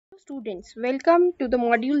students, welcome to the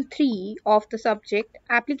module 3 of the subject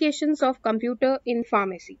Applications of Computer in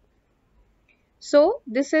Pharmacy. So,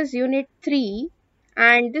 this is unit 3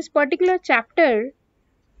 and this particular chapter,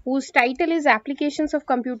 whose title is Applications of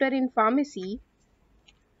Computer in Pharmacy,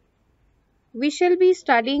 we shall be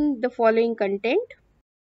studying the following content.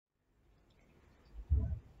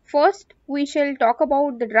 First, we shall talk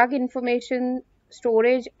about the drug information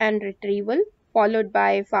storage and retrieval, followed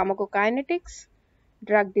by pharmacokinetics,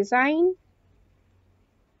 drug design,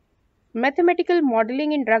 mathematical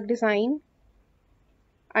modeling in drug design.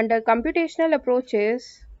 Under computational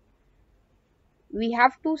approaches, we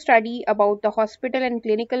have to study about the hospital and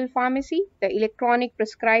clinical pharmacy, the electronic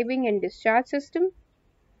prescribing and discharge system,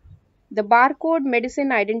 the barcode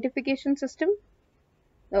medicine identification system,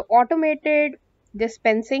 the automated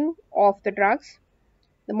dispensing of the drugs,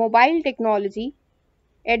 the mobile technology,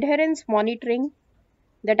 adherence monitoring,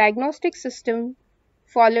 the diagnostic system,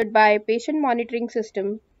 followed by patient monitoring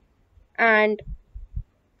system, and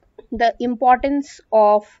the importance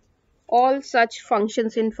of all such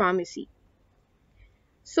functions in pharmacy.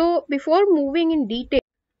 So, before moving in detail,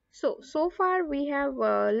 so far we have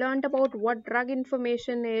learned about what drug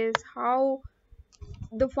information is, how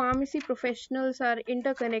the pharmacy professionals are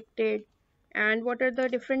interconnected, and what are the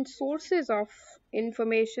different sources of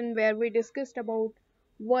information, where we discussed about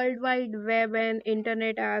World Wide Web and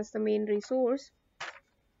Internet as the main resource.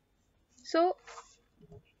 So,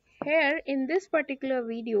 here in this particular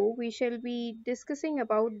video, we shall be discussing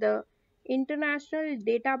about the international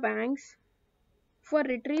data banks for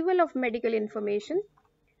retrieval of medical information.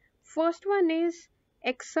 First one is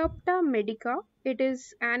Exapta Medica. It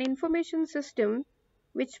is an information system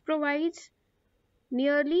which provides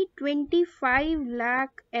nearly 25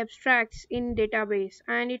 lakh abstracts in database,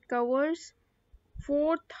 and it covers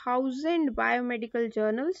 4,000 biomedical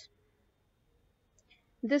journals.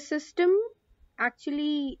 This system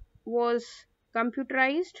actually was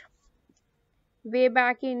computerized way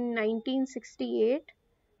back in 1968,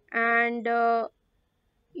 and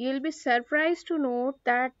you'll be surprised to note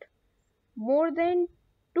that more than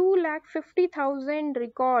 250,000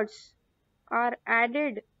 records are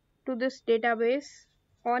added to this database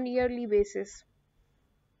on yearly basis.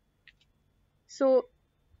 So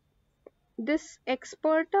this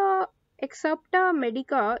Exapta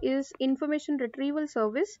Medica is information retrieval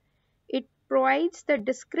service. It provides the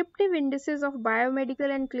descriptive indices of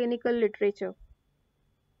biomedical and clinical literature,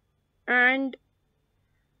 and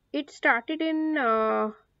it started in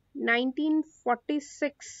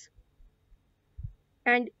 1946,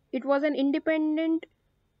 and it was an independent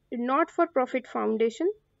not-for-profit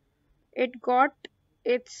foundation. It got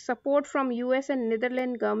its support from US and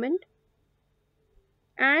Netherlands government,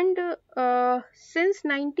 and since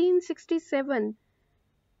 1967,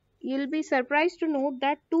 you'll be surprised to note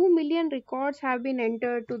that 2 million records have been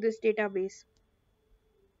entered to this database.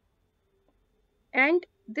 And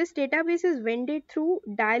this database is vended through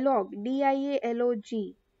Dialog,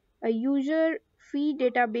 D-I-A-L-O-G, a user fee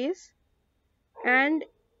database, and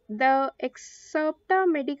the Exapta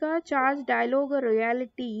Medica charge Dialog a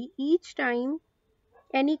royalty each time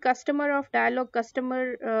any customer of Dialog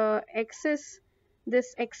customer access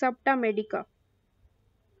this Exapta Medica.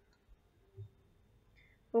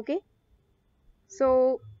 Okay,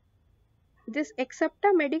 so this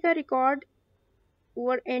Exapta Medica record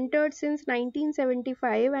were entered since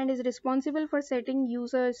 1975 and is responsible for setting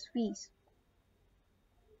users fees.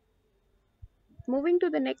 Moving to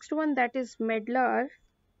the next one, that is MEDLAR.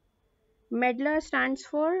 MEDLAR stands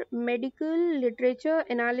for Medical Literature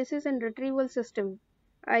Analysis and Retrieval System.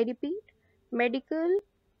 I repeat, Medical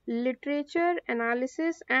Literature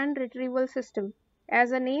Analysis and Retrieval System. As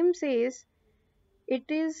the name says, it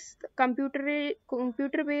is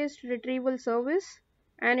computer-based retrieval service,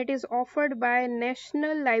 and it is offered by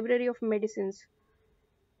National Library of Medicines.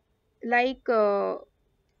 Like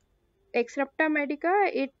Exapta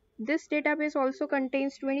Medica, this database also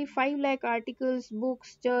contains 25 lakh articles,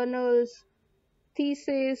 books, journals,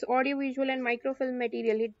 thesis, audiovisual and microfilm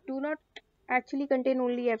material. It do not actually contain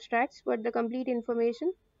only abstracts but the complete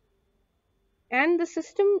information. And the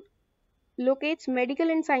system locates medical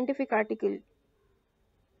and scientific article.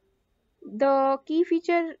 The key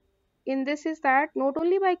feature in this is that not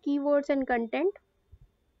only by keywords and content,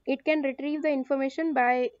 it can retrieve the information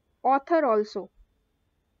by author also.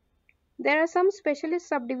 There are some specialist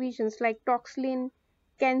subdivisions like Toxlin,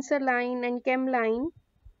 Cancerline and Chemline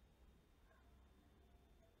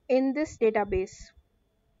in this database.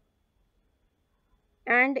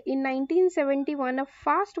 And in 1971, a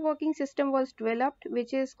fast working system was developed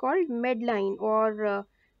which is called Medline or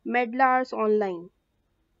Medlars Online.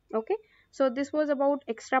 Okay, So this was about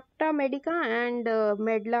Extrapta Medica and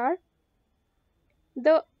Medlar.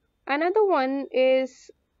 The another one is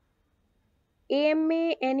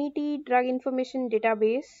AMA NET Drug Information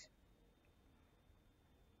Database.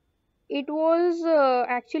 It was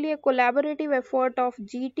actually a collaborative effort of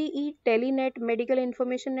GTE Telenet Medical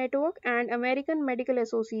Information Network and American Medical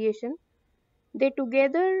Association. They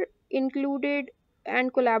together included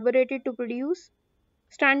and collaborated to produce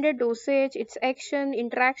standard dosage, its action,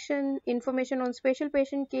 interaction, information on special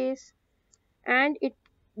patient case, and it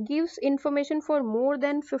gives information for more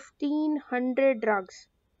than 1500 drugs.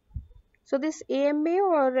 So this AMA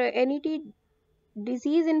or NET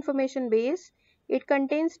disease information base, it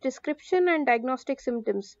contains description and diagnostic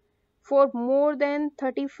symptoms for more than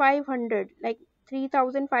 3500, like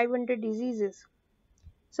 3500 diseases.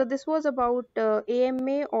 So this was about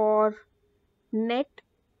AMA or net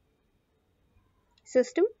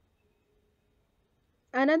system.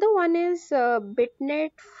 Another one is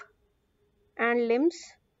bitnet and limbs.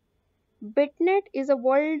 Bitnet is a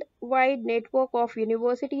worldwide network of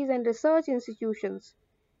universities and research institutions,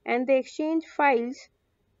 and they exchange files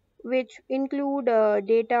which include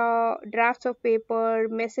data, drafts of paper,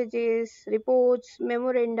 messages, reports,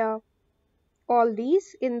 memoranda, all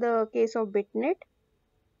these in the case of BitNet.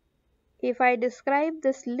 If I describe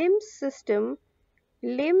this LIMS system,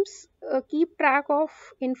 LIMS keep track of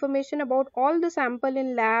information about all the sample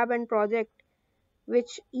in lab and project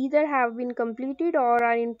which either have been completed or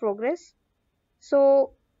are in progress.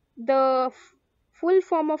 So the full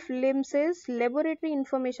form of LIMS is Laboratory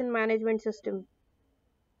Information Management System.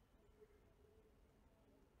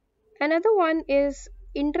 Another one is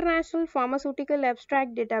International Pharmaceutical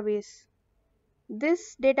Abstract Database.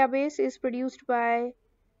 This database is produced by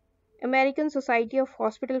American Society of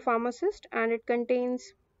Hospital Pharmacists and it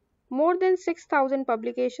contains more than 6,000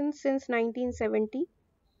 publications since 1970.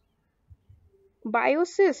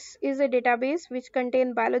 Biosys is a database which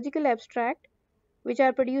contains biological abstract which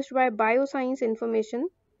are produced by Bioscience Information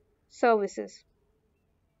Services.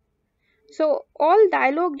 So all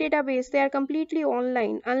dialog database, they are completely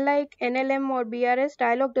online. Unlike NLM or BRS,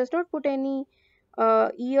 dialog does not put any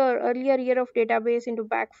earlier year of database into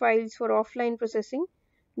back files for offline processing.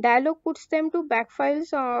 Dialog puts them to back files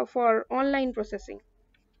for online processing.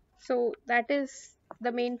 So that is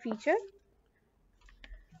the main feature.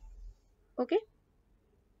 Okay,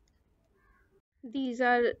 these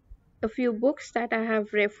are a few books that I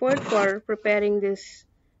have referred for preparing this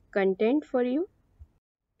content for you.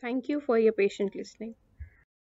 Thank you for your patient listening.